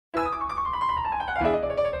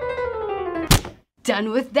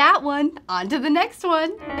Done with that one. On to the next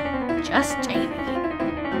one. Just Jamie.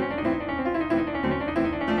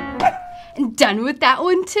 And done with that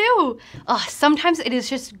one too. Sometimes it is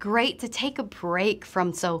just great to take a break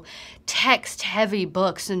from so text-heavy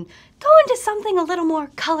books and go into something a little more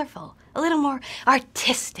colorful, a little more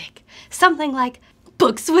artistic, something like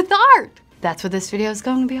books with art. That's what this video is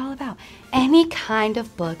going to be all about. Any kind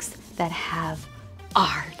of books that have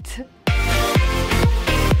art.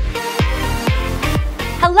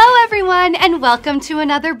 Hello everyone, and welcome to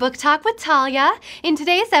another Book Talk with Talia. In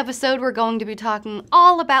today's episode, we're going to be talking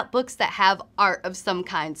all about books that have art of some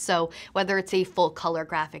kind. So whether it's a full color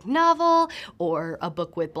graphic novel, or a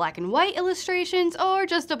book with black and white illustrations, or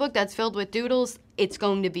just a book that's filled with doodles, it's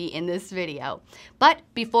going to be in this video. But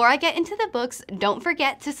before I get into the books, don't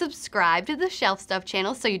forget to subscribe to the Shelf Stuff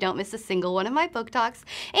channel so you don't miss a single one of my book talks,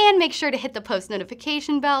 and make sure to hit the post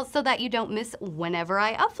notification bell so that you don't miss whenever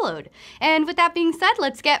I upload. And with that being said,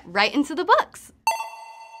 let's get right into the books.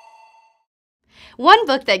 One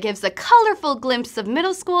book that gives a colorful glimpse of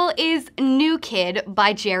middle school is New Kid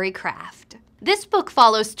by Jerry Craft. This book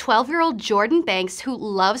follows 12-year-old Jordan Banks, who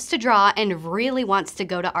loves to draw and really wants to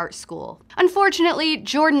go to art school. Unfortunately,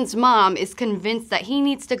 Jordan's mom is convinced that he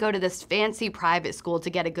needs to go to this fancy private school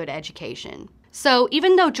to get a good education. So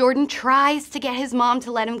even though Jordan tries to get his mom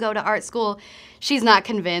to let him go to art school, she's not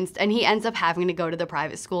convinced, and he ends up having to go to the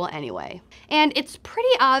private school anyway. And it's pretty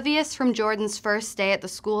obvious from Jordan's first day at the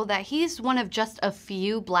school that he's one of just a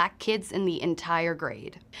few black kids in the entire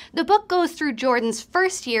grade. The book goes through Jordan's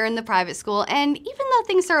first year in the private school, and even though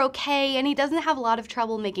things are okay and he doesn't have a lot of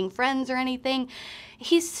trouble making friends or anything,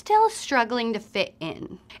 he's still struggling to fit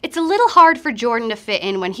in. It's a little hard for Jordan to fit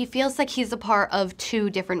in when he feels like he's a part of two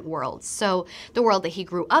different worlds. So the world that he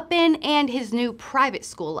grew up in and his new private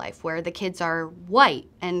school life, where the kids are white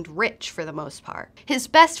and rich for the most part. His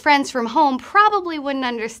best friends from home probably wouldn't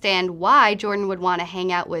understand why Jordan would want to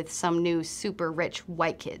hang out with some new super rich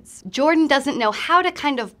white kids. Jordan doesn't know how to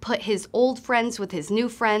kind of put his old friends with his new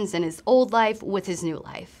friends and his old life with his new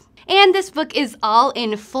life. And this book is all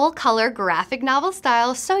in full color graphic novel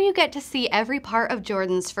style, so you get to see every part of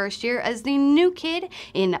Jordan's first year as the new kid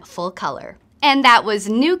in full color. And that was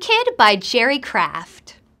New Kid by Jerry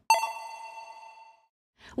Craft.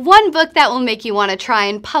 One book that will make you want to try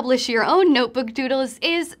and publish your own notebook doodles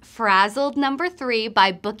is Frazzled No. 3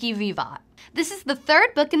 by Bookie Vivat. This is the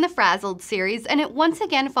third book in the Frazzled series, and it once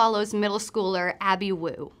again follows middle schooler Abby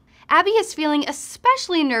Wu. Abby is feeling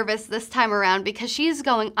especially nervous this time around because she is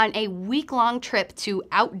going on a week-long trip to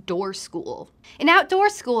outdoor school. In outdoor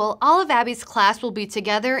school, all of Abby's class will be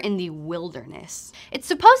together in the wilderness. It's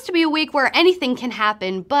supposed to be a week where anything can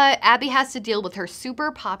happen, but Abby has to deal with her super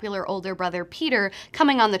popular older brother Peter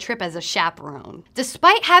coming on the trip as a chaperone.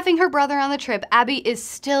 Despite having her brother on the trip, Abby is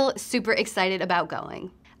still super excited about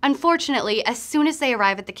going. Unfortunately, as soon as they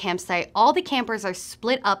arrive at the campsite, all the campers are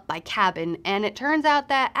split up by cabin, and it turns out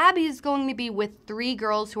that Abby is going to be with 3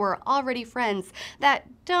 girls who are already friends that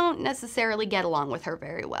don't necessarily get along with her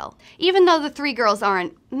very well. Even though the 3 girls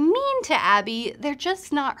aren't mean to Abby, they're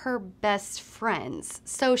just not her best friends,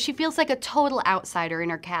 so she feels like a total outsider in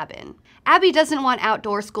her cabin. Abby doesn't want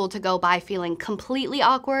outdoor school to go by feeling completely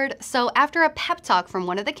awkward, so after a pep talk from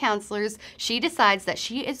one of the counselors, she decides that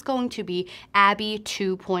she is going to be Abby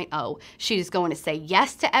 2.0. She's going to say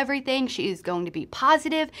yes to everything, she's going to be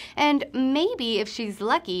positive, and maybe if she's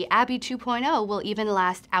lucky, Abby 2.0 will even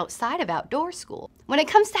last outside of outdoor school. When it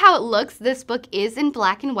comes to how it looks, this book is in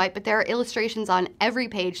black and white, but there are illustrations on every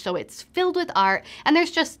page, so it's filled with art, and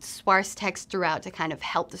there's just sparse text throughout to kind of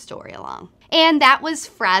help the story along. And that was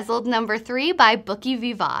Frazzled No. 3 by Bookie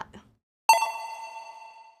Vivat.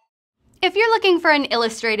 If you're looking for an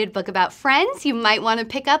illustrated book about friends, you might want to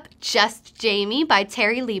pick up Just Jamie by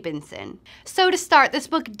Terry Liebenson. So to start, this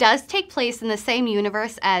book does take place in the same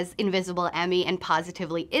universe as Invisible Emmy and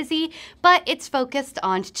Positively Izzy, but it's focused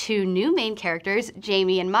on 2 new main characters,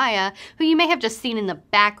 Jamie and Maya, who you may have just seen in the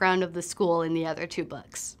background of the school in the other 2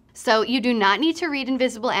 books. So you do not need to read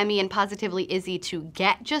Invisible Emmy and Positively Izzy to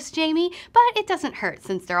get Just Jamie, but it doesn't hurt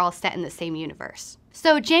since they're all set in the same universe.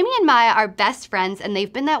 So Jamie and Maya are best friends, and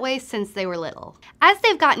they've been that way since they were little. As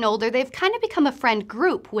they've gotten older, they've kind of become a friend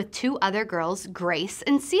group with 2 other girls, Grace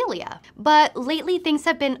and Celia. But lately things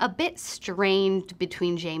have been a bit strained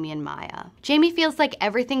between Jamie and Maya. Jamie feels like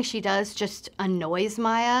everything she does just annoys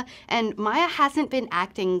Maya, and Maya hasn't been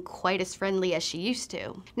acting quite as friendly as she used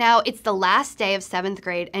to. Now, it's the last day of 7th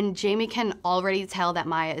grade, and Jamie can already tell that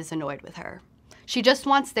Maya is annoyed with her. She just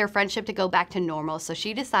wants their friendship to go back to normal, so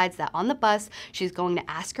she decides that on the bus, she's going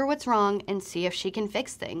to ask her what's wrong and see if she can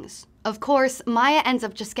fix things. Of course, Maya ends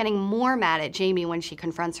up just getting more mad at Jamie when she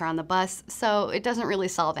confronts her on the bus, so it doesn't really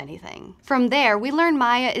solve anything. From there, we learn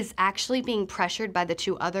Maya is actually being pressured by the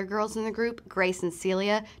two other girls in the group, Grace and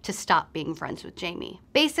Celia, to stop being friends with Jamie.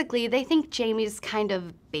 Basically, they think Jamie's kind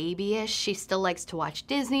of babyish. She still likes to watch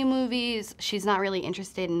Disney movies, she's not really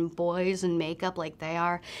interested in boys and makeup like they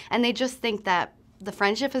are, and they just think that the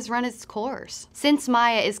friendship has run its course. Since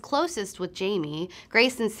Maya is closest with Jamie,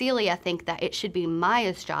 Grace and Celia think that it should be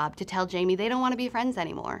Maya's job to tell Jamie they don't want to be friends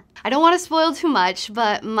anymore. I don't want to spoil too much,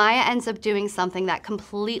 but Maya ends up doing something that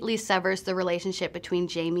completely severs the relationship between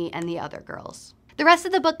Jamie and the other girls. The rest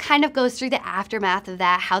of the book kind of goes through the aftermath of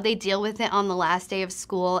that, how they deal with it on the last day of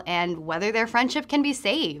school, and whether their friendship can be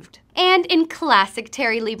saved. And in classic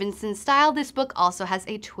Terry Liebenson style, this book also has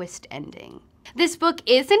a twist ending. This book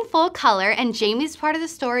is in full color, and Jamie's part of the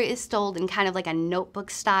story is told in kind of like a notebook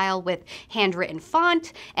style with handwritten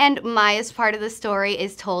font, and Maya's part of the story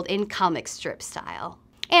is told in comic strip style.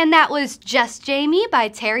 And that was Just Jamie by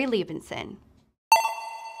Terry Liebenson.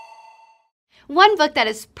 One book that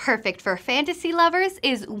is perfect for fantasy lovers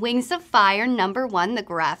is Wings of Fire #1, the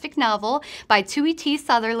graphic novel by Tui T.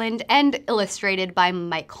 Sutherland and illustrated by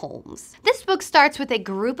Mike Holmes. This book starts with a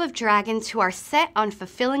group of dragons who are set on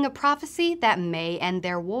fulfilling a prophecy that may end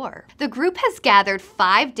their war. The group has gathered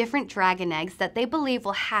 5 different dragon eggs that they believe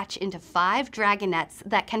will hatch into 5 dragonettes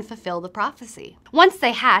that can fulfill the prophecy. Once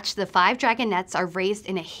they hatch, the 5 dragonettes are raised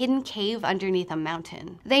in a hidden cave underneath a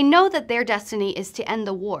mountain. They know that their destiny is to end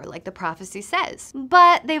the war, like the prophecy says,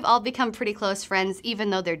 but they've all become pretty close friends even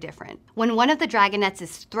though they're different. When one of the dragonettes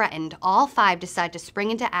is threatened, all 5 decide to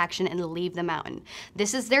spring into action and leave the mountain.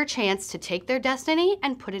 This is their chance to take their destiny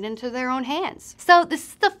and put it into their own hands. So this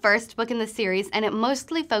is the first book in the series, and it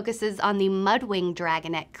mostly focuses on the Mudwing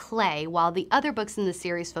dragonette Clay, while the other books in the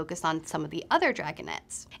series focus on some of the other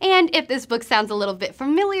dragonettes. And if this book sounds a little bit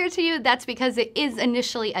familiar to you, that's because it is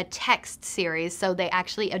initially a text series, so they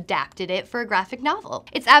actually adapted it for a graphic novel.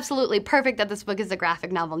 It's absolutely perfect that this book is a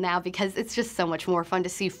graphic novel now because it's just so much more fun to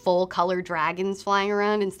see full color dragons flying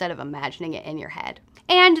around instead of imagining it in your head.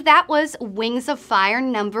 And that was Wings of Fire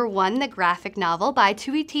 #1, the graphic novel by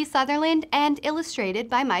Tui T. Sutherland and illustrated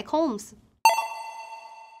by Mike Holmes.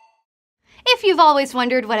 If you've always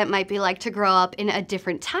wondered what it might be like to grow up in a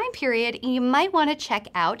different time period, you might want to check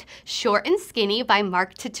out Short and Skinny by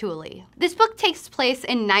Mark Tutuli. This book takes place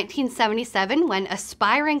in 1977 when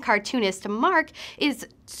aspiring cartoonist Mark is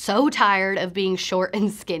so tired of being short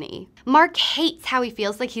and skinny. Mark hates how he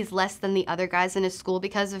feels like he's less than the other guys in his school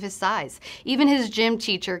because of his size. Even his gym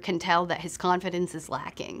teacher can tell that his confidence is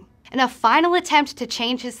lacking. In a final attempt to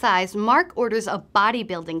change his size, Mark orders a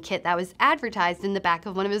bodybuilding kit that was advertised in the back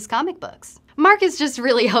of one of his comic books. Mark is just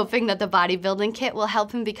really hoping that the bodybuilding kit will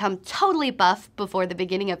help him become totally buff before the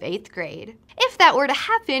beginning of 8th grade. If that were to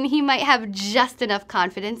happen, he might have just enough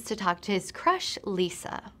confidence to talk to his crush,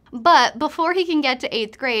 Lisa. But before he can get to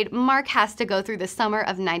 8th grade, Mark has to go through the summer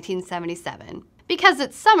of 1977. Because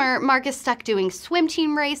it's summer, Mark is stuck doing swim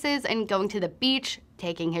team races and going to the beach,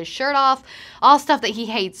 taking his shirt off, all stuff that he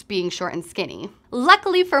hates being short and skinny.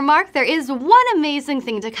 Luckily for Mark, there is one amazing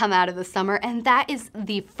thing to come out of the summer, and that is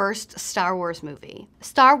the first Star Wars movie.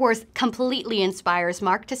 Star Wars completely inspires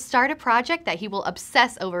Mark to start a project that he will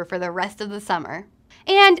obsess over for the rest of the summer.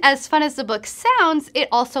 And as fun as the book sounds, it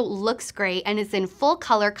also looks great and is in full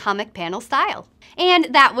color comic panel style. And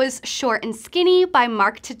that was Short and Skinny by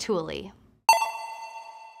Mark Tutuli.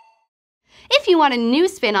 If you want a new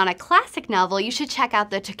spin on a classic novel, you should check out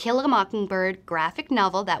the To Kill a Mockingbird graphic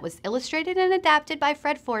novel that was illustrated and adapted by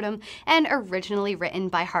Fred Fordham and originally written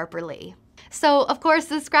by Harper Lee. So, of course,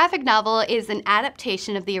 this graphic novel is an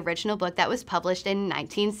adaptation of the original book that was published in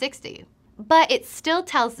 1960. But it still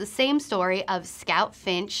tells the same story of Scout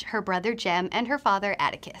Finch, her brother Jem, and her father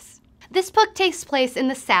Atticus. This book takes place in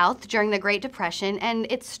the South during the Great Depression, and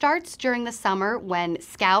it starts during the summer when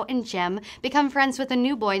Scout and Jem become friends with a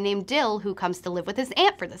new boy named Dill who comes to live with his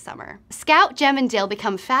aunt for the summer. Scout, Jem, and Dill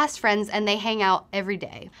become fast friends and they hang out every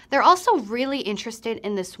day. They're also really interested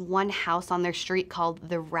in this one house on their street called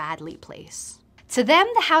the Radley Place. To them,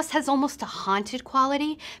 the house has almost a haunted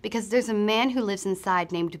quality because there's a man who lives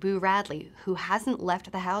inside named Boo Radley who hasn't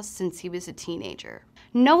left the house since he was a teenager.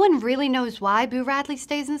 No one really knows why Boo Radley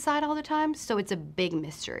stays inside all the time, so it's a big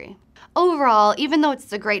mystery. Overall, even though it's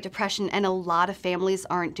the Great Depression and a lot of families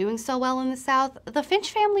aren't doing so well in the South, the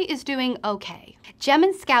Finch family is doing okay. Jem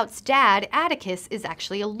and Scout's dad, Atticus, is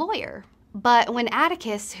actually a lawyer. But when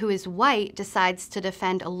Atticus, who is white, decides to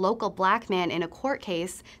defend a local black man in a court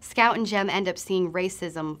case, Scout and Jem end up seeing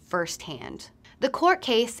racism firsthand. The court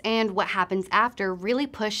case and what happens after really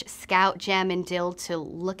push Scout, Jem, and Dill to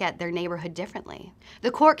look at their neighborhood differently. The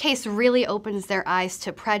court case really opens their eyes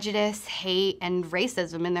to prejudice, hate, and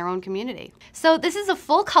racism in their own community. So this is a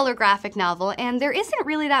full-color graphic novel, and there isn't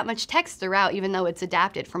really that much text throughout, even though it's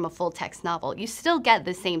adapted from a full-text novel. You still get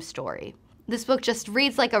the same story. This book just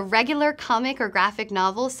reads like a regular comic or graphic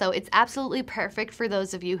novel, so it's absolutely perfect for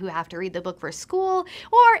those of you who have to read the book for school,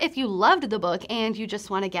 or if you loved the book and you just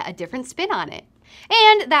want to get a different spin on it.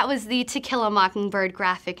 And that was the To Kill a Mockingbird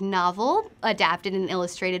graphic novel, adapted and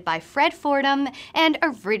illustrated by Fred Fordham and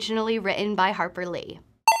originally written by Harper Lee.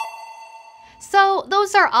 So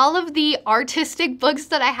those are all of the artistic books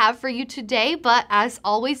that I have for you today, but as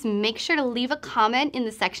always, make sure to leave a comment in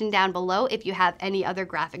the section down below if you have any other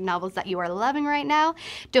graphic novels that you are loving right now.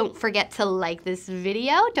 Don't forget to like this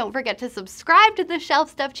video, don't forget to subscribe to the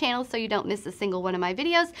Shelf Stuff channel so you don't miss a single one of my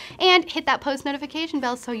videos, and hit that post notification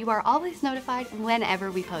bell so you are always notified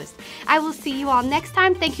whenever we post. I will see you all next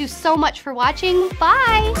time. Thank you so much for watching.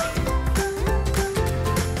 Bye!